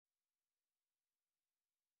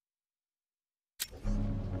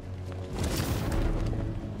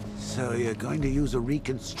So you're going to use a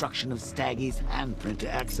reconstruction of Staggy's handprint to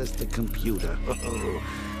access the computer. Oh,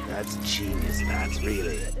 that's genius, that's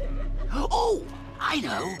really. Oh, I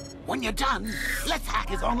know. When you're done, let's hack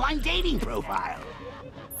his online dating profile.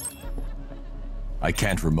 I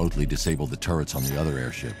can't remotely disable the turrets on the other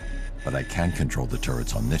airship, but I can control the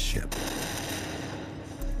turrets on this ship.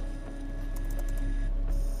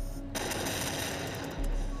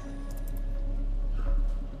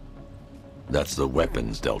 That's the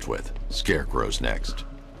weapons dealt with. Scarecrow's next.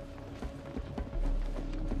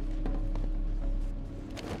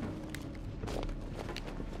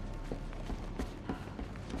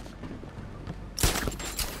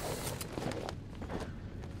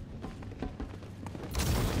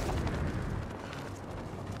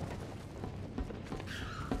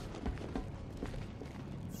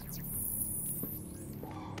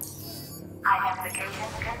 Identification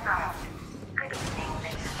confirmed. Good evening,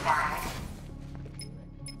 Mr. Stagg.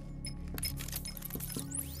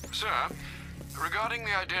 Sir, regarding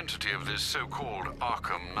the identity of this so-called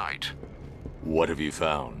Arkham Knight. What have you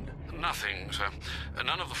found? Nothing, sir.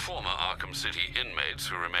 None of the former Arkham City inmates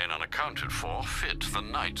who remain unaccounted for fit the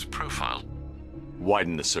Knight's profile.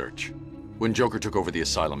 Widen the search. When Joker took over the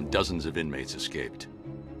asylum, dozens of inmates escaped.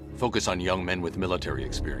 Focus on young men with military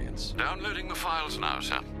experience. Downloading the files now,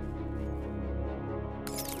 sir.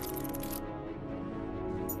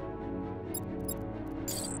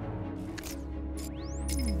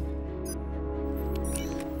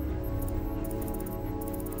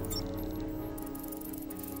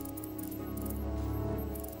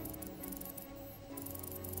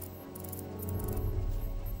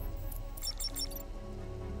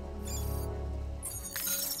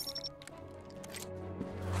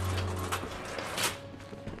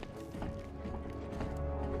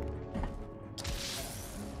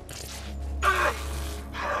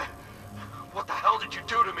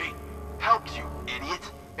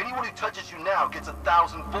 Gets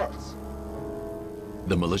 1,000 volts.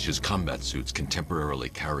 The militia's combat suits can temporarily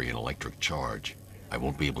carry an electric charge. I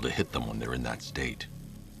won't be able to hit them when they're in that state.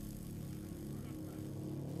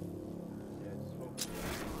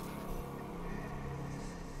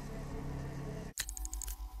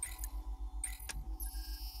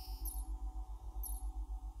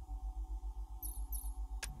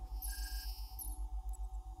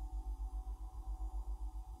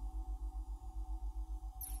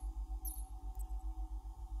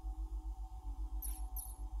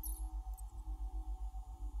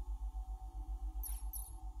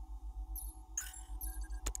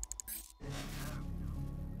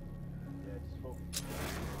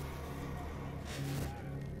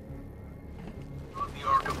 The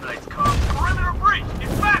Arkham Knight's come. Perimeter breach!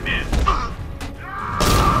 It's Batman!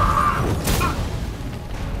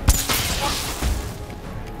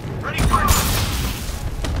 Ready for it!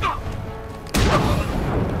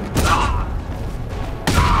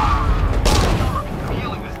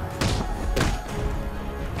 Feeling it.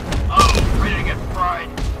 Oh, ready to get fried.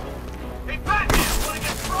 Hey, Batman! Wanna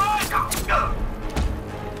get fried?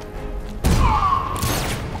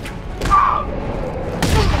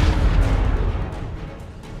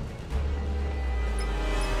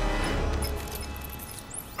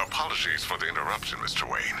 Apologies for the interruption, Mr.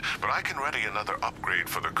 Wayne, but I can ready another upgrade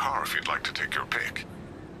for the car if you'd like to take your pick.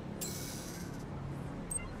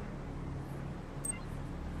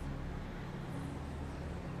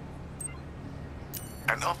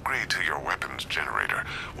 An upgrade to your weapons generator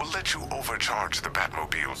will let you overcharge the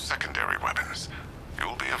Batmobile's secondary weapons.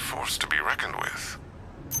 You'll be a force to be reckoned with.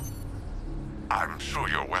 I'm sure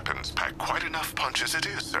your weapons pack quite enough punch as it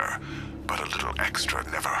is, sir, but a little extra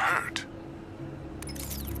never hurt.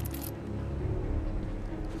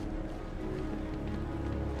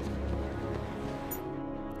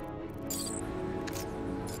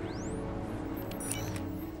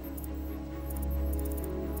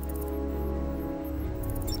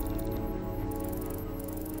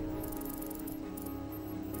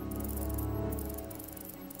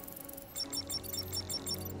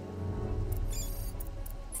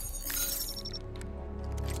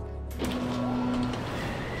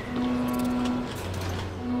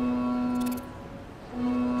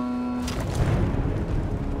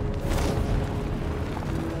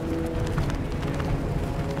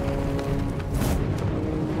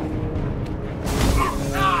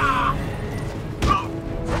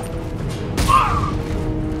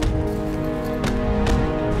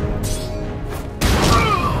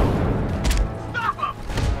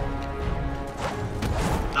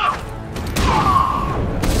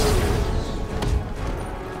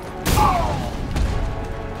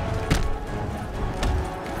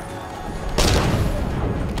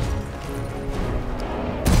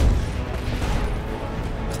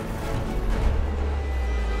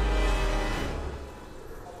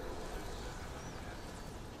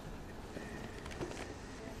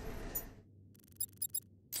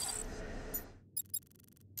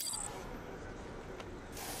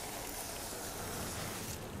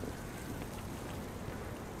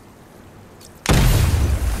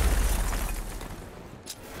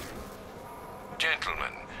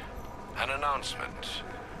 Gentlemen, an announcement.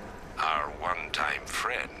 Our one-time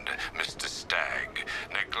friend, Mr. Stagg,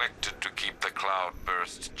 neglected to keep the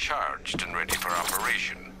cloudburst charged and ready for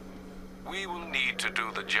operation. We will need to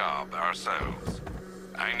do the job ourselves.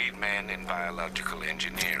 I need men in biological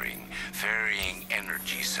engineering, ferrying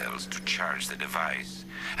energy cells to charge the device,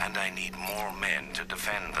 and I need more men to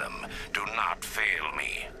defend them. Do not fail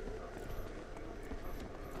me.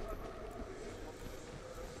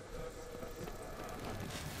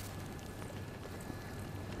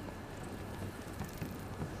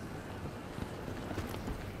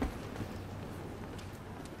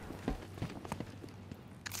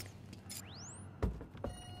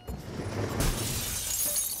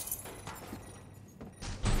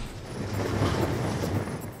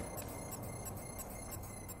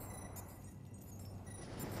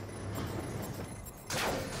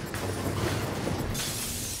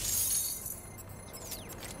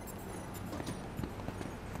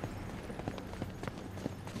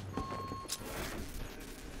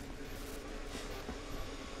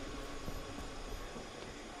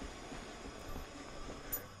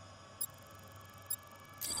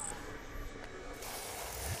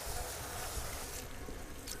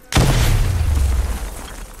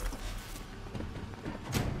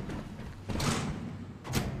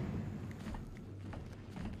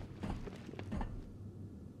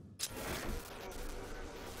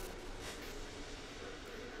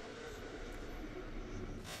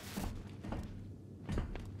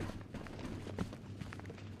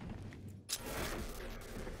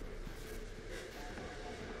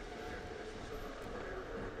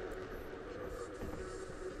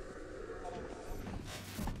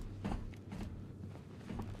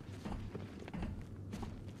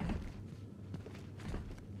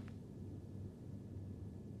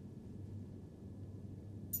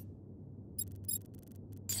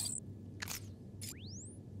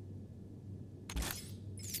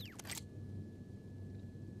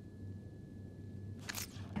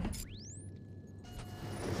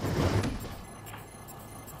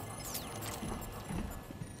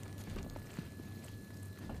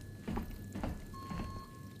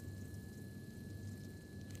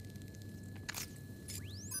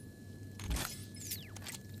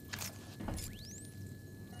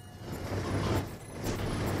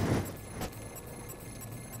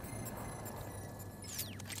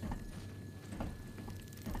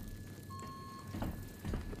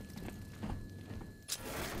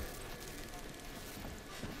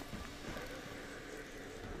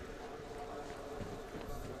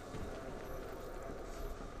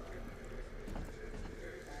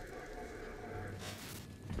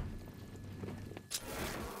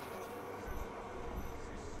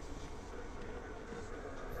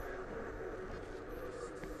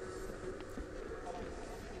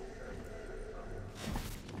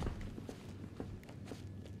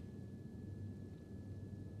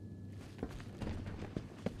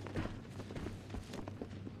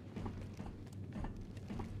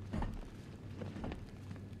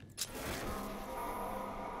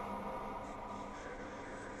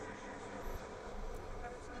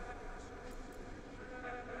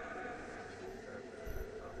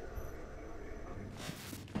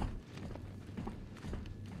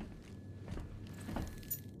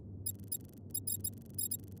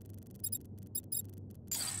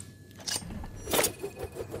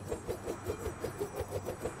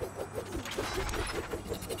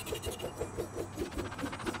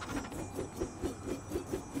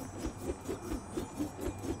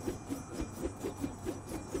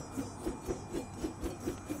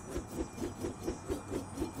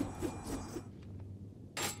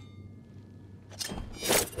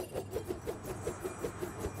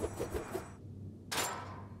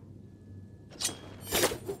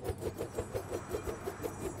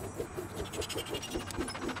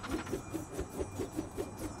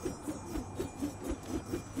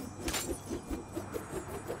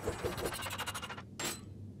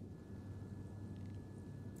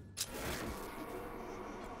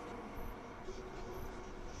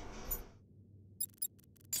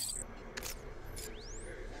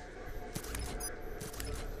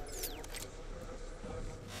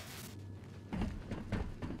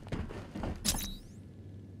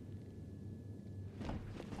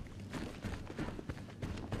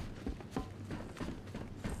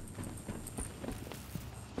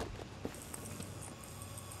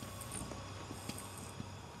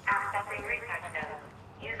 Accessing research node.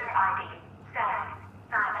 User ID, Stag,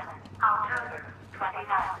 Simon, October 29.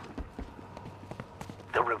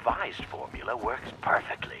 The revised formula works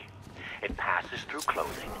perfectly. It passes through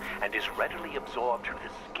clothing and is readily absorbed through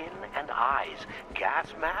the skin and eyes.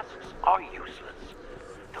 Gas masks are useless.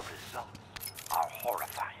 The results are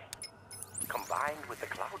horrifying. Combined with the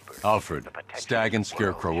cloudburst... Alfred, the potential Stag and to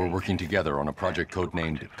Scarecrow were change working together on a project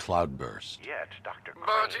codenamed Cloudburst. Yet, Dr.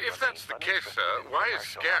 But if that's the case, sir, why is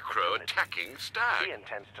Scarecrow attacking He Stag?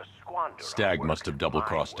 intends to squander Stag our must work, have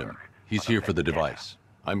double-crossed my him. work, He's on a here for the vendetta. device.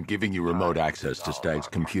 I'm giving you remote access to Stag's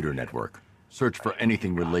computer network. Search for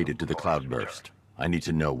anything related to the Cloudburst. I need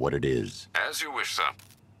to know what it is. As you wish, sir.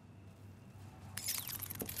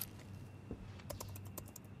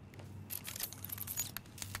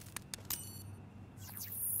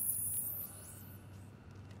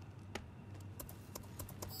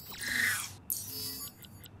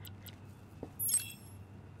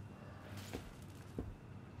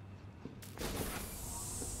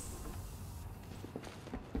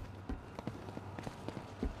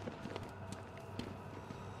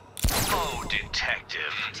 Oh,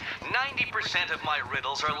 Detective. 90% of my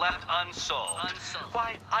riddles are left unsolved.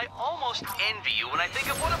 Why, I almost envy you when I think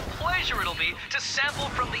of what a pleasure it'll be to sample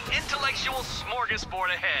from the intellectual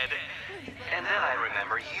smorgasbord ahead. And then I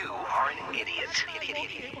remember you are an idiot.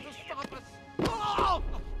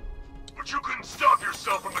 But you couldn't stop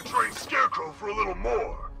yourself from betraying Scarecrow for a little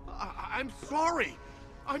more. I'm sorry.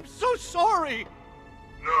 I'm so sorry.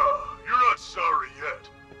 No, you're not sorry yet.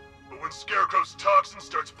 But when Scarecrow's toxin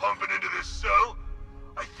starts pumping into this cell,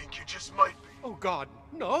 I think you just might be. Oh, God,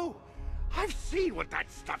 no. I've seen what that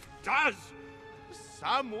stuff does.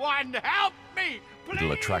 Someone help me, please.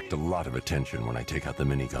 It'll attract a lot of attention when I take out the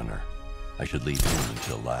minigunner. I should leave him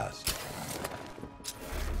until last.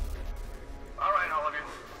 All right, all of you.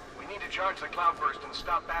 We need to charge the Cloudburst and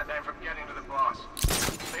stop Batman from getting to the boss.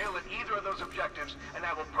 Fail at either of those objectives, and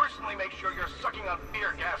I will personally make sure you're sucking on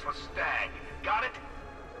fear gas with Stag. Got it?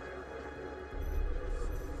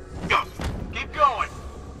 Go! Keep going!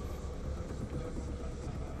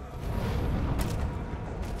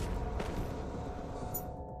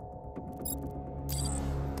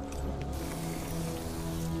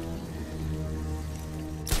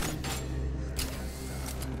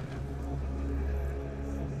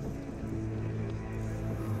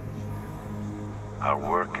 Our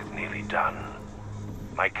work is nearly done.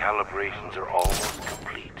 My calibrations are almost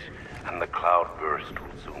complete, and the Cloudburst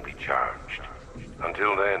will soon be charged.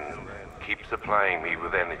 Until then, keep supplying me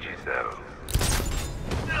with energy cells.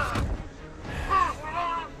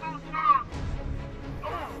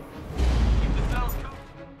 Keep the cells coming.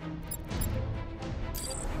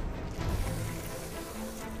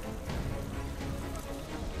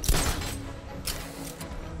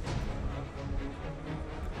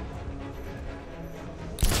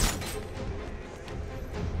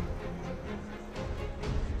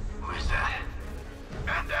 Who is that?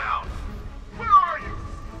 Man down! Where are you?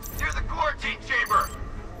 Near the quarantine chamber!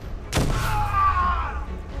 Ah!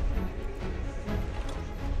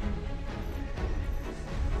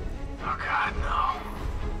 Oh God, no.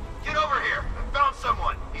 Get over here! I found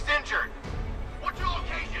someone! He's injured! What's your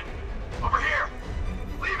location? Over here!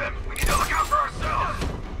 Leave him! We need to look out for ourselves!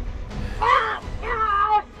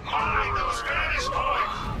 Mind those Spanish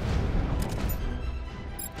points!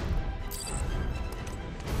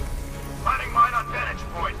 Planting mine on vantage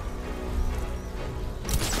point.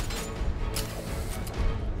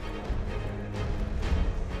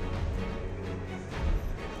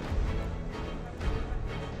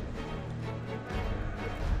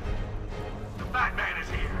 The Batman is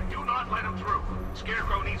here. Do not let him through.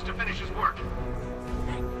 Scarecrow needs to finish his work.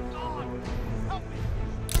 Thank God. Help me.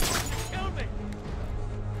 They're going to kill me.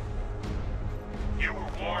 You were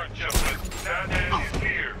warned, gentlemen. Batman is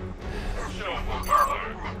here. So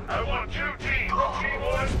alert. I want 2 teams. Team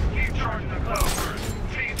 1, keep charging the Cloudburst.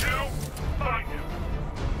 Team 2, find him.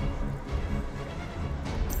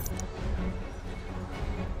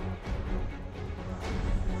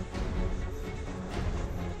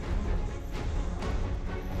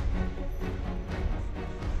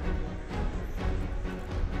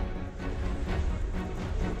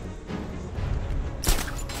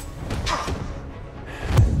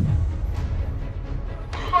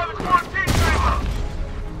 By the quarantine chamber!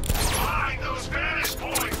 Find those Spanish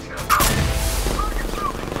points! Target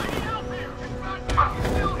moving! I need help here! Batman's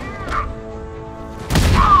still here!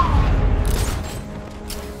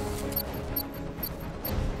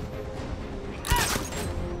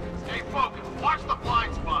 Stay focused! Watch the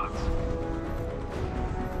blind spots!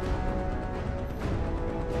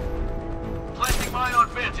 Planting mine on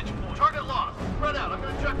vantage point. Target lost. Spread out. I'm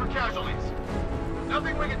gonna check for casualties.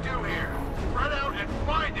 Nothing we can do here. Spread out and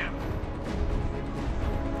find him.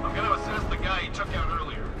 I'm gonna assess the guy he took out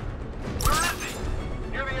earlier. Where is he?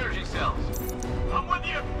 Near the energy cells.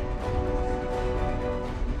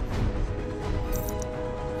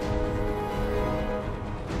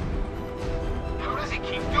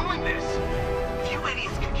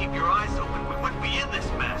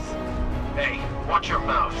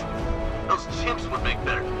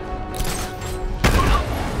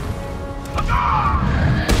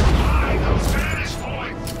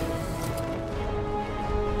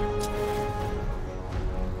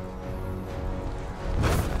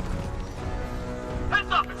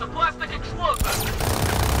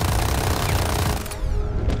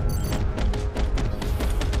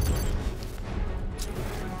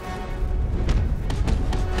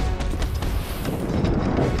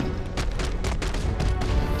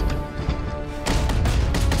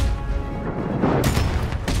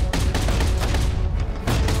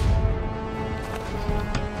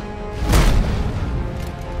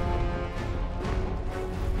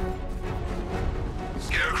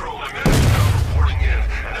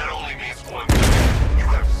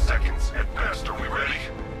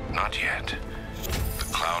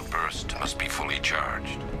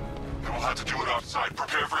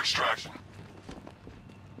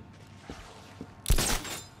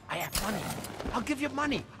 Money. I'll give you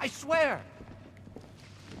money. I swear.